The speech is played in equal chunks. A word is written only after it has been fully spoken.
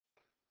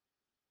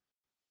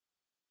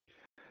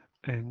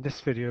In this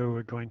video,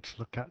 we're going to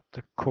look at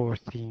the core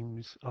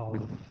themes of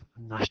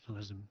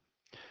nationalism.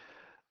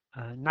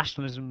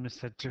 Nationalism is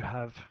said to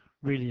have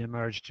really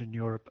emerged in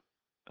Europe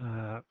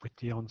with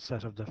the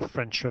onset of the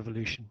French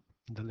Revolution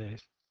in the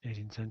late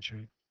 18th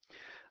century.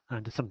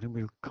 And it's something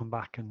we'll come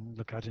back and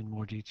look at in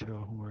more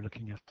detail when we're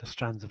looking at the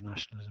strands of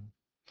nationalism.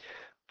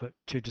 But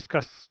to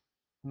discuss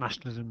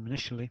nationalism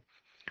initially,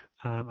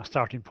 a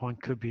starting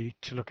point could be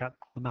to look at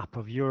the map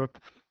of Europe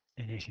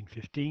in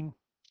 1815,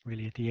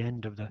 really at the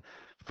end of the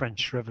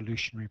French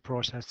revolutionary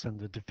process and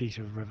the defeat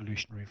of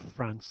revolutionary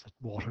France at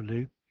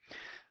Waterloo.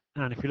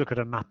 And if we look at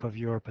a map of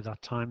Europe at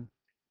that time,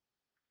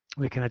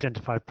 we can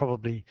identify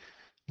probably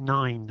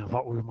 9 of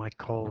what we might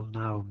call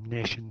now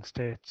nation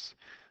states,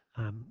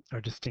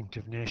 or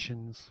distinctive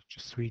nations, such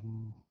as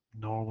Sweden,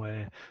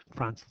 Norway,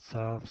 France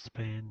itself,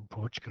 Spain,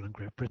 Portugal, and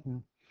Great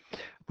Britain,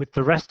 with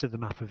the rest of the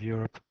map of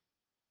Europe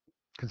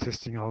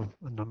consisting of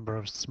a number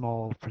of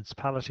small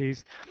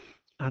principalities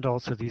and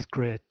also these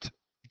great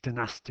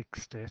dynastic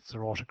states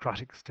or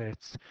autocratic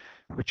states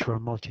which were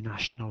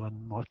multinational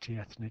and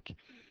multi-ethnic: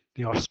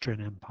 the Austrian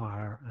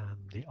Empire,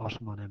 the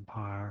Ottoman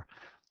Empire,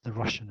 the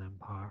Russian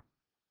Empire.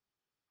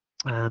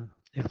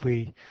 If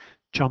we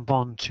jump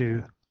on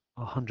to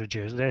 100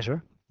 years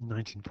later,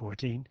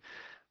 1914,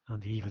 on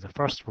the eve of the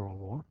First World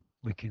War,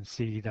 we can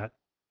see that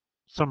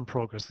some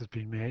progress has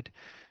been made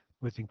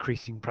with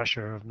increasing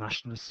pressure of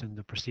nationalists in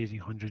the preceding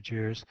 100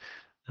 years,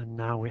 and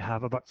now we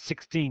have about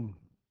 16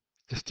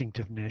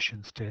 distinctive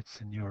nation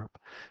states in Europe,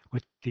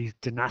 with these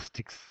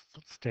dynastic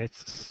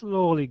states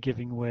slowly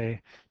giving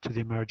way to the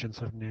emergence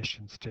of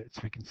nation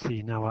states. We can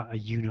see now a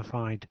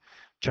unified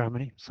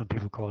Germany. Some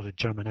people call it a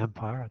German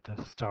Empire at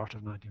the start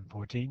of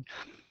 1914.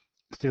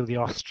 Still the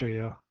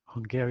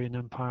Austria-Hungarian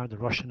Empire, the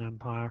Russian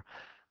Empire,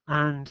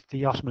 and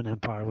the Ottoman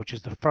Empire, which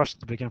is the first of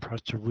the big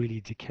empires to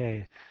really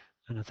decay.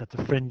 And it's at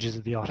the fringes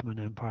of the Ottoman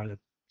Empire that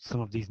some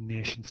of these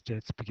nation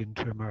states begin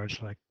to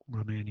emerge, like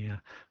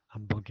Romania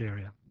and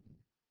Bulgaria.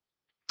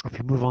 If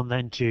you move on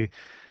then to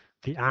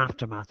the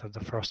aftermath of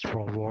the First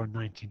World War in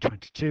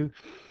 1922,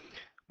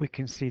 we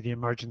can see the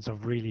emergence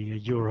of really a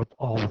Europe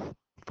of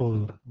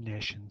full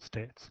nation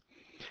states.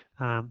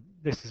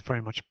 This is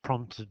very much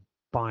prompted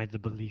by the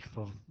belief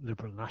of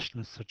liberal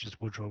nationalists such as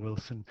Woodrow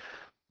Wilson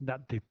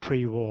that the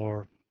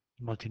pre-war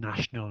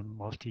multinational and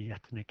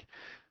multi-ethnic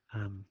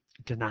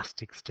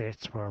dynastic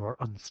states were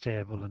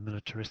unstable and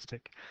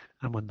militaristic.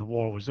 And when the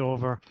war was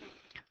over,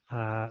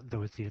 there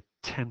was the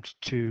attempt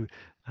to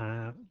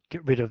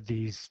get rid of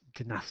these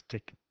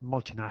dynastic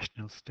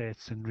multinational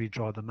states and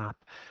redraw the map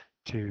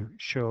to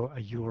show a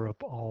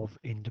Europe of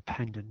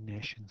independent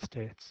nation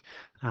states.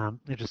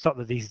 It was thought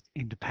that these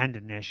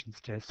independent nation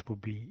states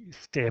would be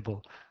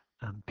stable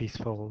and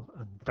peaceful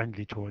and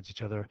friendly towards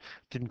each other.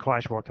 Didn't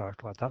quite work out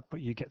like that,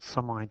 but you get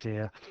some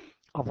idea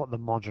of what the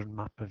modern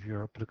map of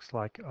Europe looks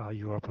like, a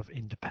Europe of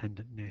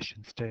independent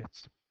nation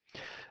states.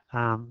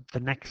 The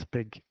next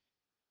big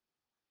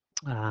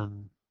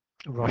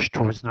rush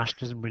towards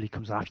nationalism really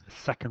comes after the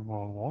Second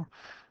World War,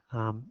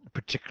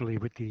 particularly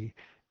with the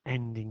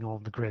ending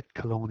of the great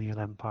colonial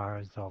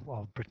empires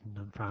of Britain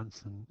and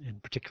France,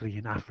 and particularly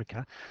in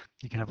Africa.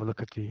 You can have a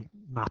look at the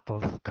map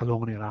of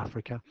colonial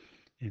Africa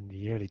in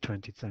the early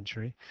 20th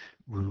century,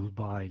 ruled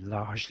by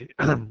largely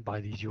by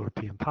these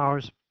European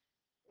powers.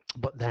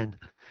 But then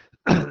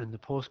in the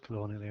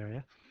post-colonial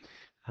area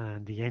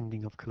and the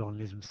ending of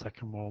colonialism,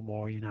 Second World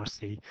War, you now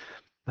see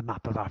the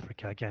map of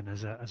Africa again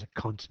as a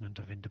continent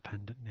of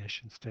independent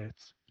nation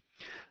states.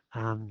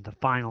 And the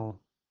final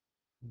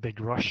big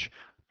rush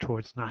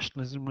towards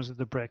nationalism was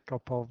the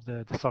breakup of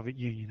the Soviet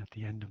Union at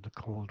the end of the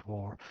Cold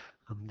War.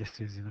 And this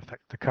is in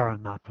effect the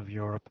current map of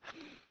Europe,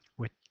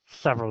 with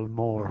several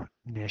more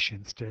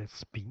nation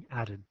states being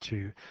added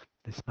to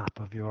this map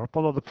of Europe,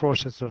 although the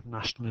process of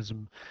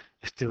nationalism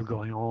is still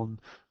going on.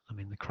 I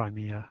mean, the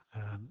Crimea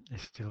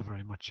is still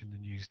very much in the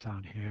news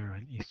down here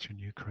in eastern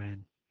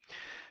Ukraine.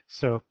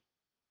 So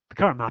the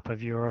current map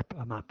of Europe,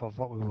 a map of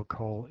what we will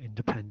call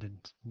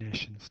independent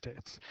nation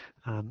states,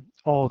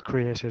 all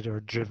created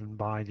or driven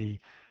by the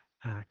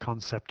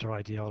concept or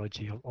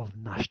ideology of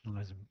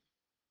nationalism.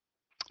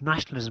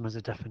 Nationalism as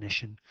a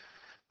definition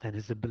then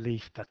is the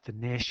belief that the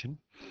nation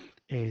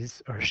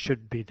is or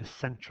should be the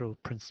central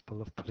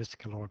principle of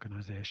political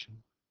organization,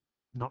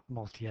 not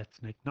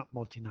multi-ethnic, not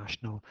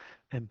multinational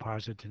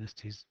empires or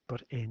dynasties,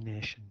 but a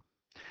nation.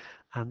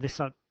 And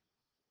this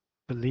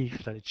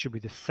belief that it should be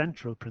the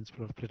central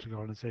principle of political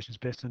organization is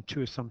based on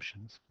two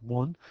assumptions.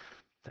 One,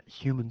 that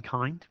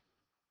humankind,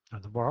 or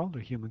the world, or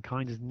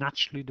humankind, is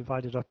naturally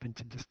divided up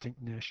into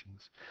distinct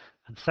nations.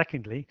 And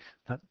secondly,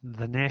 that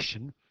the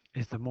nation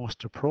is the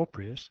most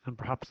appropriate and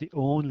perhaps the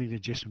only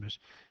legitimate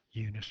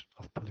unit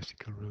of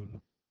political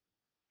rule.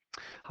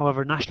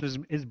 However,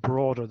 nationalism is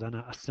broader than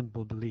a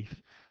simple belief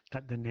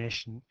that the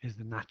nation is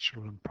the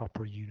natural and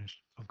proper unit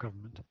of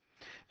government.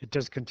 It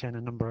does contain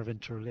a number of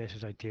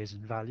interrelated ideas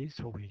and values,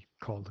 what we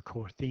call the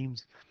core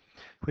themes,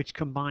 which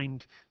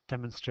combined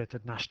demonstrate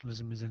that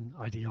nationalism is an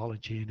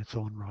ideology in its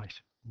own right.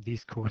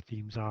 These core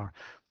themes are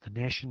the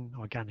nation,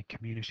 organic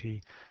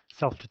community,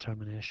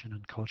 self-determination,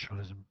 and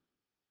culturalism.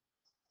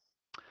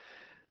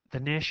 The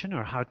nation,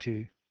 or how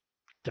to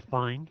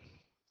define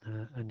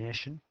a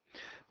nation.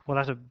 Well,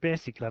 at a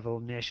basic level,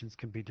 nations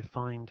can be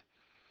defined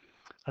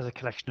as a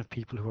collection of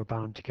people who are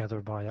bound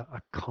together by a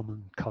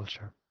common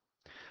culture.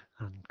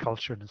 And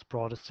culture in its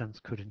broadest sense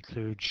could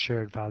include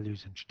shared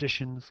values and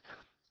traditions,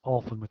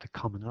 often with a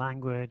common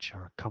language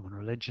or a common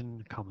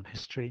religion, a common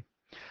history,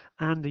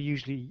 and they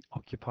usually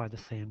occupy the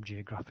same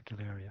geographical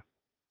area.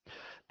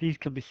 These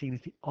can be seen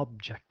as the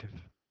objective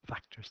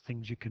factors,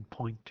 things you can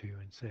point to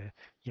and say,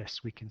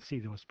 yes, we can see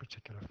those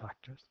particular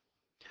factors.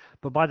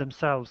 But by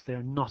themselves, they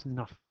are not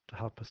enough to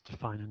help us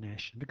define a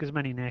nation, because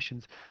many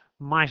nations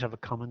might have a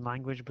common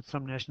language, but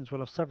some nations will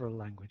have several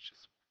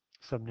languages.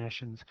 Some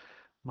nations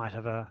might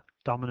have a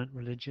dominant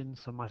religion,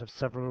 some might have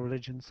several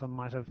religions, some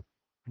might have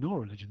no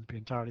religions, be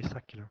entirely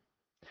secular.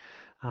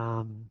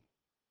 Um,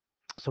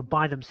 so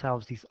by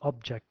themselves, these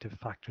objective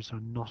factors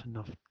are not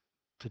enough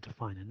to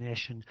define a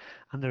nation.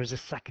 And there is a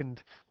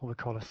second, what we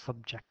call a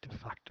subjective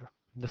factor.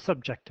 The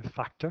subjective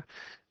factor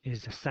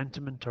is a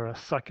sentiment or a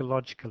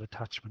psychological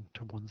attachment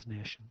to one's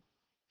nation.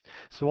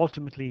 So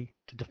ultimately,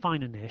 to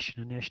define a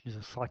nation is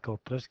a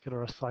psycho-political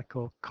or a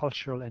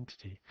psycho-cultural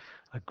entity,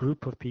 a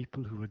group of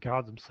people who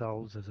regard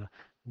themselves as a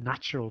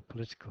natural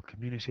political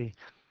community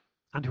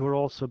and who are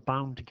also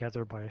bound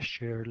together by a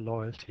shared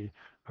loyalty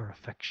or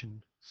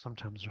affection,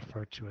 sometimes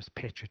referred to as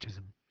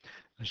patriotism,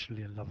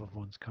 literally a love of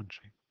one's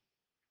country.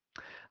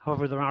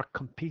 However, there are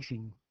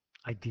competing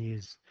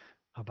ideas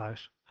about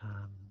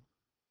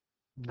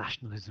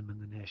nationalism in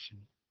the nation.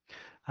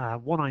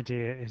 One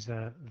idea is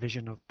a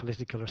vision of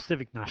political or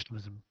civic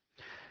nationalism.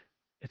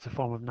 It's a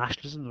form of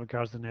nationalism that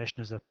regards the nation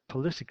as a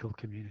political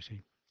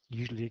community,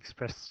 usually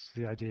expresses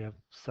the idea of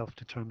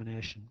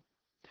self-determination.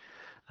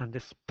 And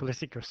this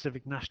politic or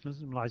civic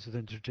nationalism lies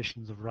within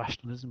traditions of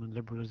rationalism and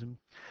liberalism,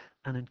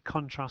 and in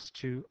contrast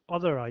to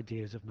other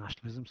ideas of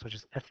nationalism, such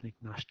as ethnic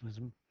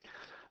nationalism,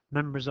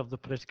 members of the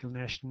political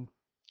nation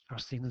are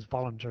seen as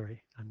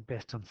voluntary and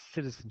based on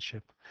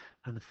citizenship,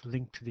 and it's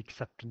linked to the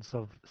acceptance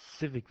of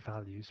civic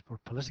values or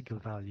political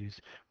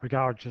values,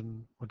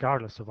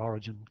 regardless of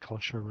origin,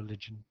 culture,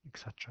 religion,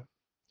 etc.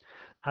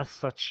 As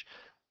such,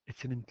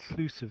 it's an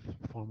inclusive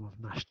form of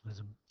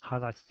nationalism,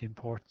 highlights the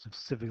importance of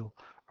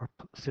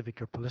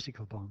civic or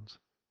political bonds.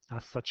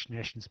 As such,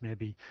 nations may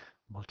be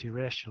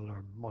multiracial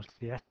or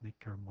multi-ethnic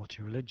or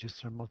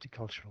multi-religious or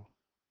multicultural.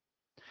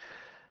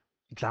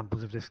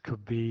 Examples of this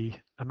could be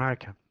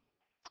America,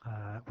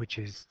 which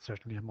is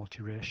certainly a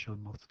multiracial,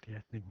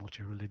 multi-ethnic,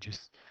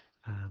 multi-religious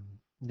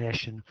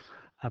nation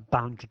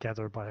bound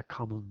together by a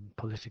common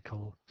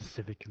political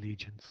civic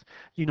allegiance.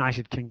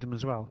 United Kingdom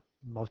as well,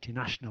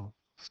 multinational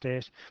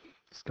state,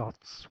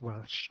 Scots,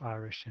 Welsh,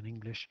 Irish and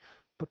English,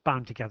 but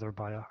bound together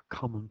by a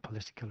common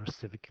political or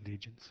civic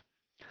allegiance.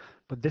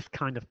 But this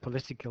kind of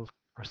political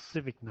or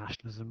civic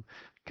nationalism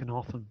can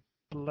often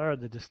blur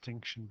the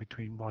distinction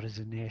between what is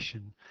a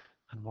nation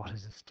and what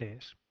is a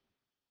state.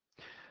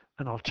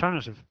 An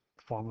alternative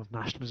form of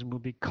nationalism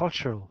would be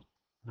cultural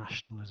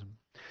nationalism,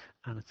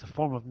 and it's a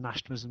form of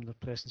nationalism that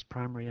places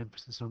primary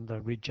emphasis on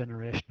the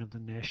regeneration of the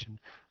nation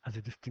as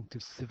a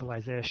distinctive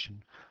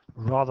civilization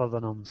rather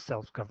than on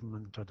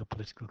self-government or the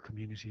political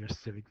community or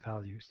civic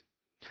values.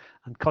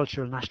 And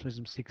cultural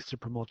nationalism seeks to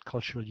promote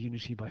cultural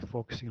unity by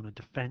focusing on a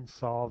defense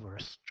of or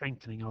a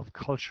strengthening of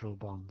cultural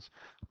bonds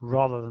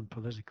rather than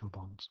political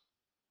bonds.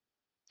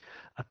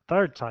 A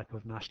third type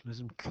of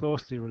nationalism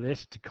closely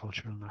related to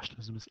cultural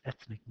nationalism is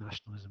ethnic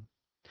nationalism.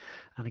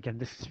 And again,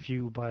 this is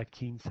fueled by a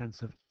keen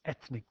sense of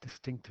ethnic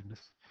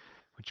distinctiveness,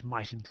 which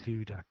might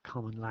include a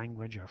common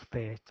language or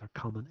faith or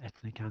common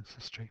ethnic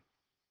ancestry.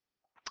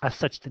 As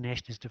such, the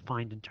nation is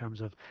defined in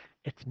terms of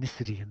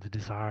ethnicity and the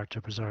desire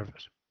to preserve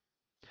it.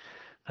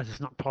 As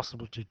it's not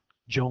possible to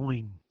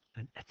join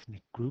an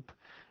ethnic group,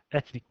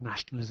 ethnic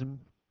nationalism,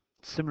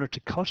 similar to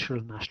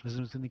cultural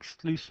nationalism, is an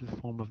exclusive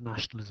form of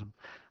nationalism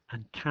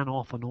and can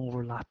often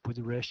overlap with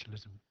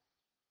racialism.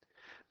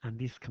 And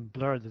these can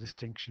blur the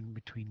distinction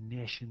between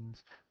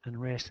nations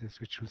and races,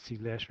 which we'll see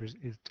later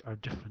are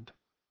different.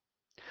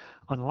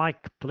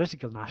 Unlike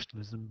political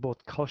nationalism,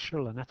 both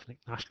cultural and ethnic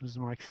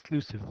nationalism are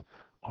exclusive,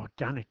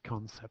 organic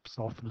concepts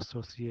often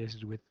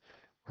associated with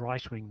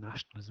right-wing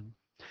nationalism.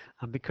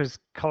 And because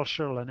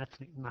cultural and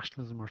ethnic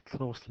nationalism are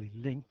closely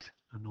linked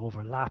and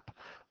overlap,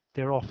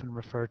 they're often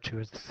referred to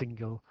as a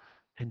single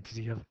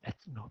entity of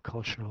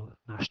ethno-cultural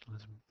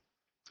nationalism.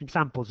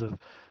 Examples of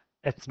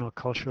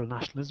ethno-cultural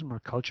nationalism or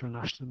cultural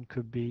nationalism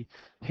could be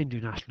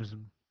Hindu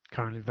nationalism,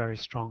 currently very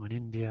strong in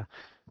India,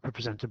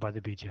 represented by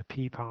the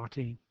BJP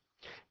party.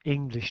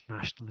 English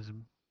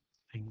nationalism.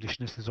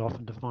 Englishness is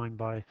often defined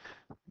by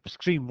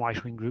extreme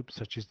right-wing groups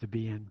such as the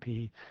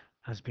BNP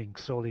as being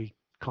solely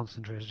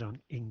concentrated on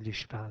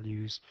English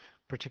values,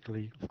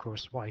 particularly, of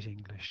course, white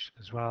English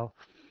as well.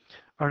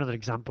 Or another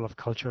example of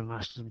cultural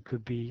nationalism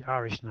could be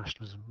Irish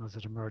nationalism as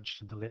it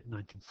emerged in the late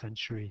 19th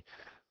century,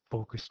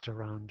 focused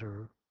around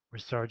a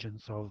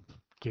resurgence of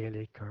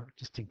Gaelic or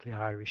distinctly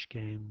Irish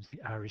games,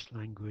 the Irish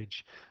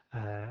language,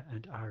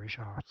 and Irish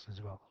arts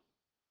as well.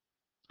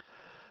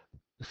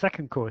 The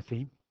second core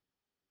theme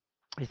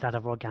is that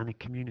of organic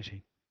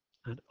community.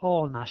 And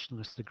all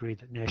nationalists agree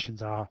that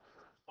nations are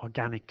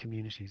organic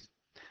communities,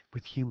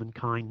 with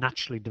humankind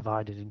naturally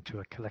divided into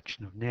a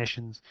collection of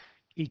nations,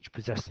 each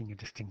possessing a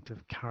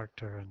distinctive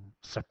character and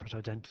separate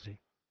identity.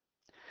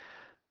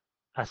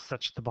 As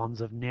such, the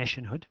bonds of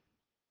nationhood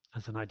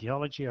as an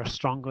ideology are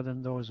stronger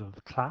than those of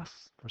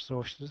class for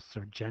socialists,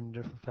 or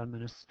gender for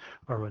feminists,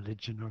 or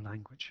religion or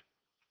language.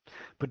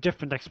 But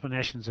different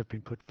explanations have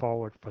been put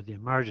forward for the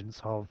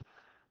emergence of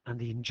and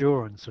the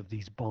endurance of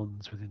these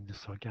bonds within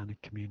this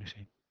organic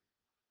community.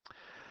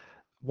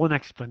 One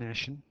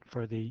explanation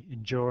for the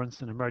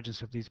endurance and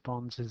emergence of these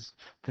bonds is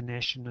the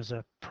nation as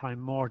a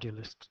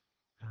primordialist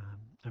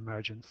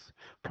emergence.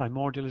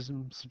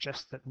 Primordialism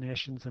suggests that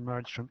nations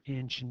emerged from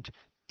ancient,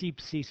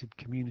 deep-seated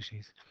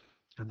communities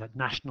and that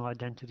national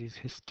identity is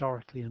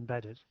historically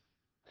embedded.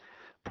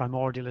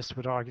 Primordialists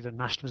would argue that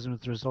nationalism is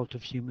the result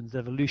of humans'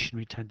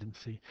 evolutionary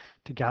tendency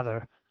to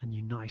gather and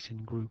unite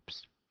in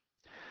groups.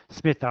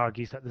 Smith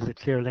argues that there's a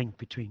clear link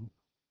between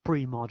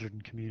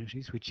pre-modern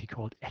communities, which he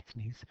called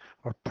ethnies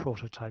or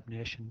prototype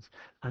nations,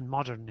 and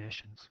modern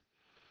nations.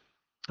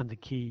 And the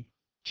key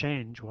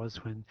change was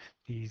when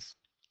these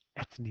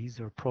ethnies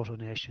or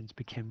proto-nations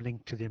became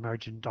linked to the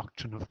emerging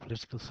doctrine of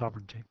political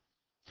sovereignty.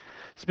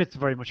 Smith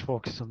very much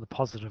focuses on the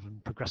positive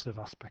and progressive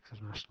aspects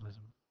of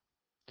nationalism.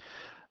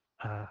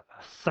 A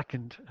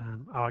second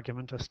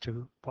argument as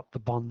to what the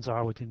bonds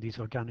are within these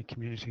organic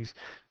communities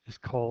is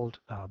called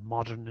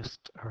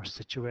modernist or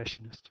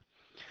situationist.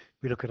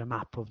 We look at a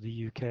map of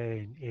the UK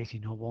in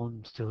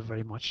 1801, still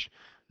very much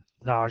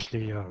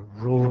largely a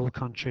rural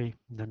country,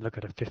 and then look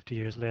at it 50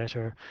 years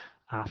later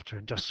after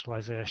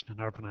industrialization and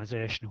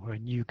urbanization, where a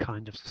new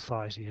kind of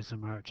society has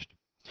emerged.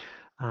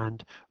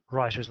 And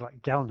writers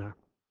like Gellner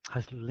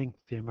has linked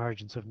the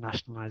emergence of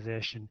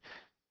nationalization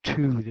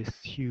to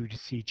this huge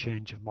sea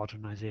change of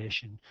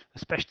modernization,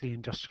 especially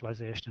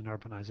industrialization and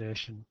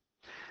urbanization,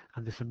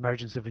 and this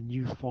emergence of a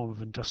new form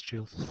of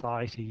industrial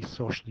society,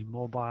 socially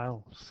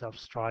mobile,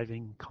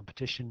 self-striving,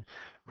 competition,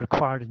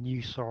 required a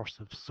new source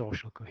of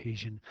social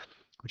cohesion,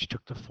 which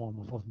took the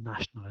form of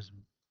nationalism.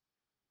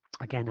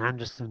 Again,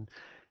 Anderson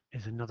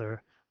is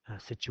another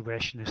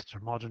situationist or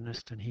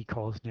modernist, and he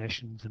calls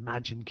nations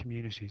imagined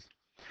communities.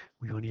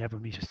 We only ever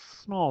meet a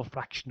small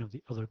fraction of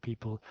the other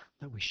people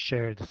that we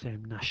share the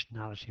same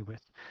nationality with,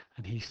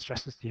 and he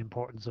stresses the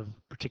importance of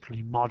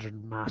particularly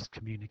modern mass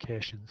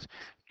communications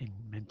in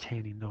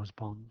maintaining those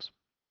bonds.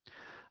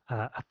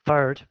 A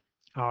third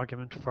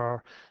argument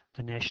for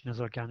the nation as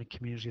organic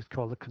community is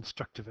called the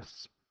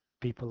constructivists.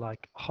 People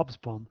like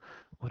Hobsbawm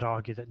would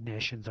argue that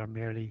nations are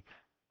merely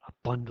a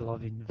bundle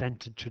of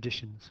invented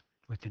traditions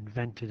with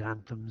invented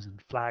anthems and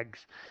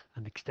flags,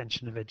 an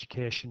extension of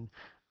education,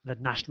 that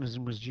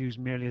nationalism was used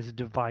merely as a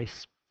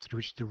device through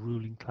which the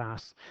ruling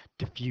class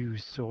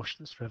diffused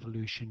socialist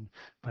revolution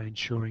by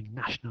ensuring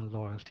national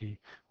loyalty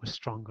was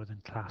stronger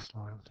than class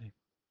loyalty.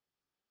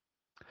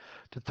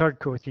 The third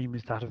core theme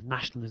is that of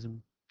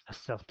nationalism as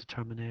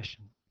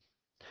self-determination.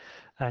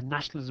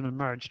 Nationalism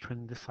emerged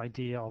when this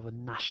idea of a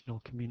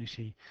national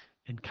community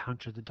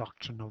encountered the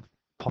doctrine of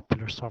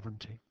popular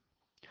sovereignty.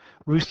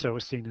 Rousseau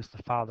was seen as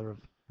the father of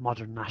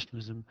modern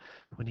nationalism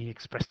when he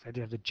expressed the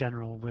idea of the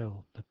general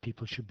will, that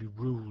people should be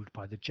ruled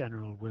by the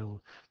general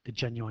will, the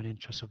genuine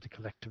interests of the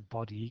collective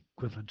body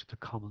equivalent to the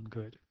common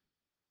good.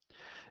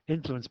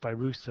 Influenced by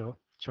Rousseau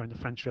during the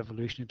French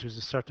Revolution, it was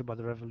asserted by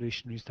the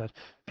revolutionaries that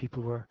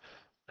people were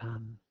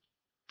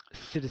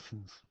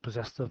citizens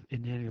possessed of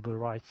inalienable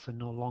rights and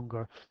no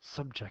longer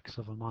subjects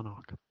of a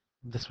monarch.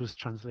 This was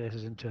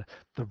translated into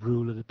the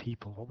rule of the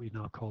people, what we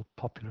now call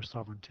popular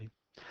sovereignty,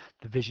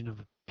 the vision of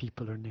a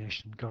people or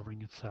nation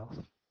governing itself.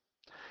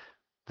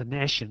 The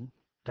nation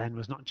then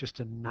was not just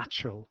a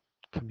natural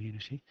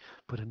community,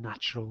 but a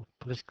natural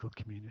political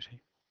community.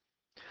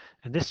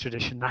 In this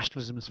tradition,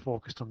 nationalism is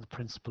focused on the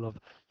principle of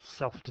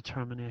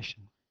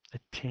self-determination,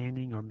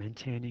 attaining or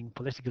maintaining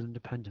political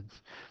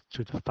independence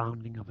through the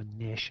founding of a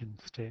nation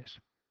state.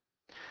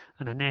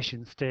 And a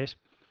nation state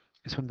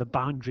is when the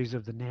boundaries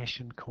of the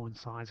nation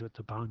coincide with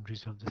the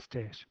boundaries of the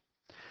state.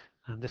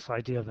 And this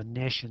idea of a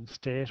nation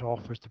state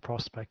offers the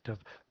prospect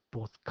of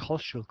both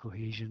cultural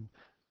cohesion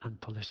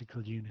and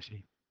political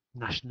unity.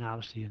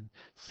 Nationality and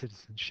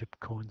citizenship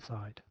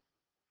coincide.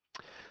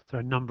 There are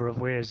a number of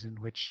ways in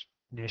which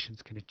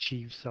nations can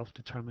achieve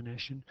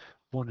self-determination.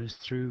 One is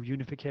through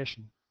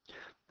unification,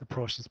 the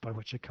process by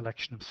which a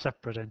collection of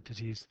separate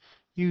entities,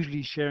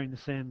 usually sharing the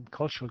same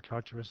cultural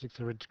characteristics,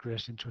 are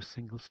integrated into a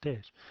single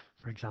state.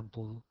 For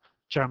example,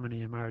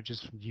 Germany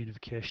emerges from the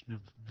unification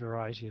of a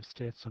variety of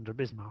states under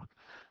Bismarck.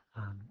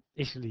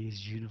 Italy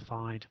is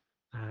unified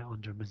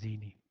under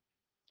Mazzini.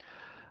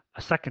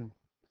 A second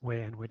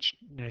way in which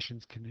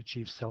nations can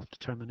achieve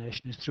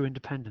self-determination is through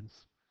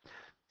independence,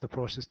 the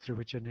process through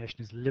which a nation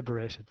is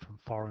liberated from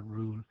foreign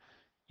rule,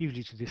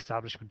 usually to the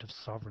establishment of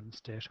sovereign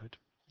statehood.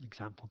 An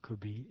example could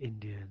be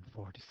India in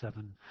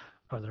 1947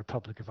 or the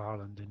Republic of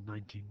Ireland in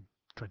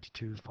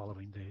 1922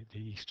 following the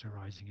Easter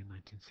Rising in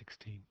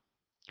 1916.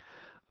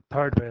 A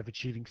third way of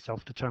achieving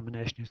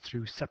self-determination is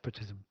through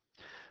separatism,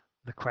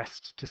 the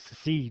quest to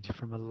secede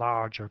from a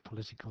larger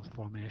political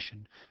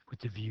formation with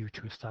the view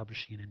to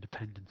establishing an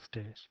independent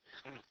state.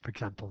 For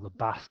example, the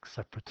Basque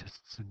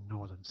separatists in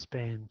northern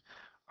Spain,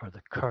 or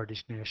the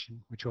Kurdish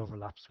nation, which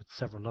overlaps with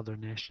several other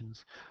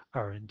nations,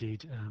 or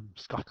indeed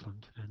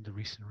Scotland in the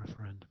recent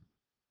referendum.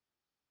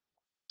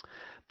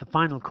 The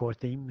final core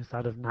theme is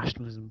that of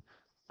nationalism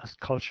as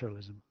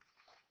culturalism.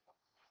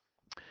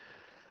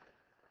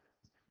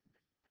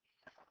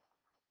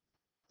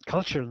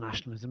 Cultural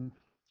nationalism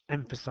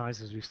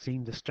emphasizes, we've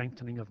seen, the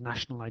strengthening of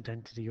national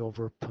identity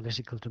over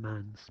political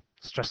demands,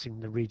 stressing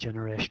the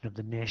regeneration of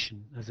the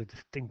nation as a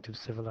distinctive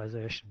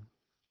civilization,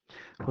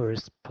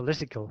 whereas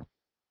political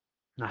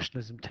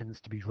nationalism tends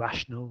to be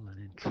rational and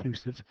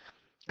inclusive.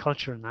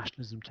 Cultural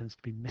nationalism tends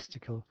to be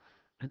mystical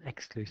and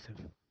exclusive.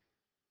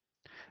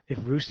 If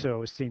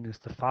Rousseau is seen as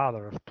the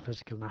father of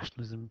political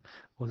nationalism,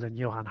 well then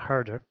Johann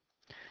Herder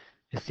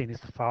is seen as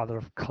the father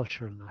of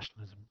cultural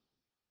nationalism.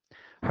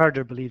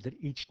 Herder believed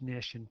that each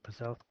nation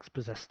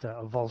possessed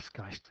a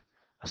Volksgeist,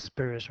 a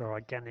spirit or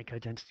organic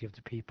identity of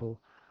the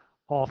people,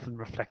 often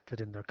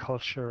reflected in their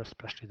culture,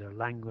 especially their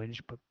language,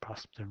 but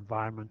perhaps their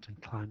environment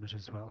and climate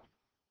as well.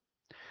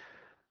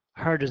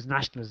 Herder's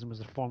nationalism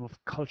was a form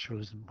of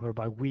culturalism,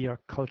 whereby we are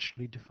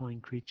culturally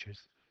defined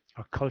creatures.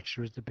 Our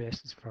culture is the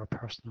basis for our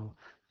personal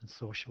and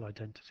social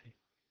identity.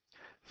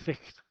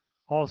 Fichte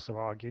also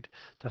argued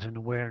that an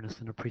awareness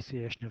and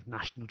appreciation of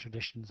national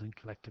traditions and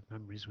collective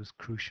memories was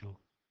crucial.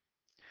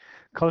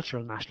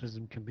 Cultural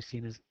nationalism can be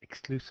seen as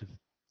exclusive,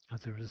 as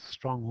there is a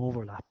strong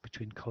overlap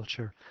between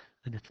culture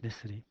and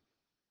ethnicity.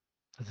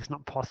 As it's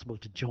not possible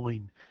to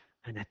join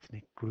an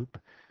ethnic group,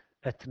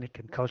 ethnic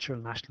and cultural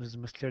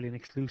nationalism is clearly an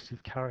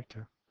exclusive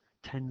character,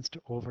 tends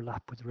to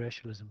overlap with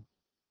racialism,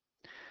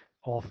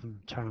 often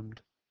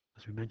termed,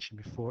 as we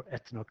mentioned before,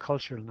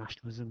 ethno-cultural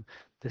nationalism.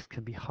 This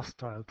can be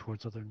hostile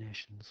towards other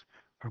nations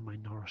or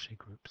minority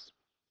groups.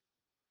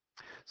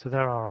 So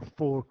there are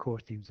 4 core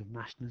themes of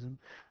nationalism.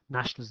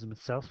 Nationalism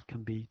itself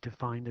can be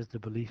defined as the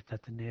belief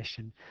that the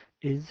nation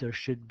is or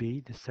should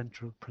be the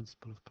central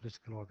principle of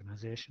political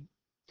organization.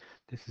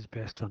 This is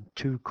based on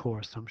 2 core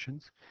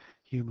assumptions.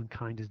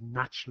 Humankind is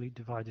naturally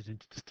divided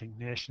into distinct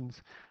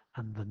nations,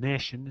 and the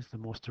nation is the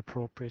most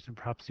appropriate and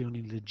perhaps the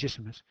only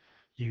legitimate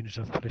unit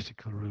of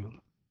political rule.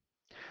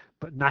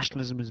 But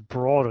nationalism is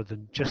broader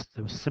than just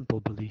the simple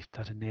belief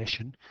that a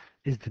nation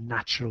is the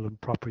natural and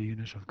proper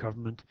unit of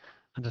government,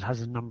 and it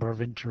has a number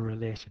of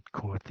interrelated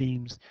core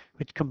themes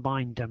which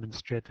combined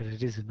demonstrate that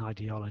it is an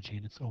ideology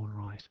in its own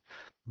right.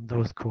 And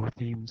those core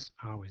themes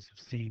are, as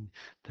we've seen,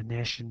 the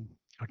nation,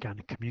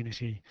 organic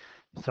community,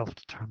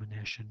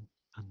 self-determination,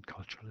 and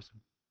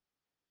culturalism.